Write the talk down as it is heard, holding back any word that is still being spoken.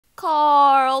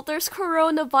Carl, there's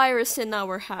coronavirus in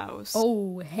our house.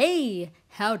 Oh, hey,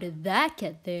 how did that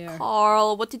get there?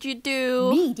 Carl, what did you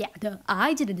do? Me? Yeah,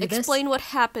 I didn't do this. Explain what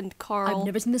happened, Carl. I've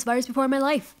never seen this virus before in my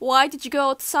life. Why did you go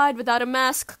outside without a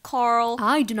mask, Carl?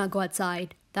 I do not go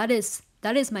outside. That is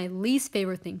my least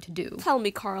favorite thing to do. Tell me,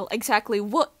 Carl, exactly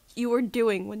what you were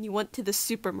doing when you went to the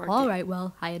supermarket. All right,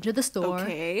 well, I entered the store.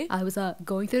 Okay. I was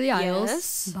going through the aisles,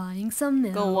 Yes. buying some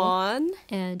milk. Go on.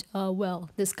 And well,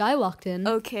 this guy walked in.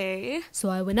 Okay. So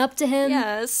I went up to him.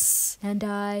 Yes. And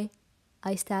I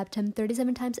stabbed him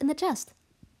 37 times in the chest.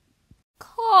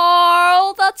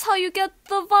 Carl, that's how you get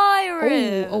the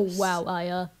virus. Oh wow,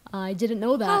 I didn't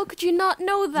know that. How could you not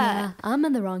know that? Yeah, I'm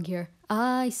in the wrong here.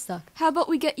 I suck. How about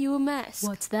we get you a mask?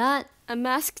 What's that? A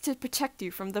mask to protect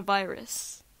you from the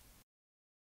virus.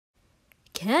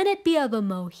 Can it be of a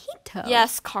mojito?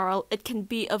 Yes, Carl, it can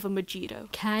be of a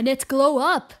mojito. Can it glow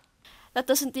up? That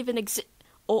doesn't even exist.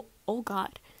 Oh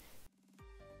God.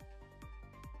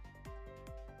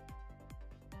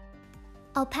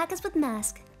 Alpacas with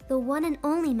mask, the one and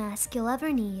only mask you'll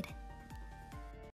ever need.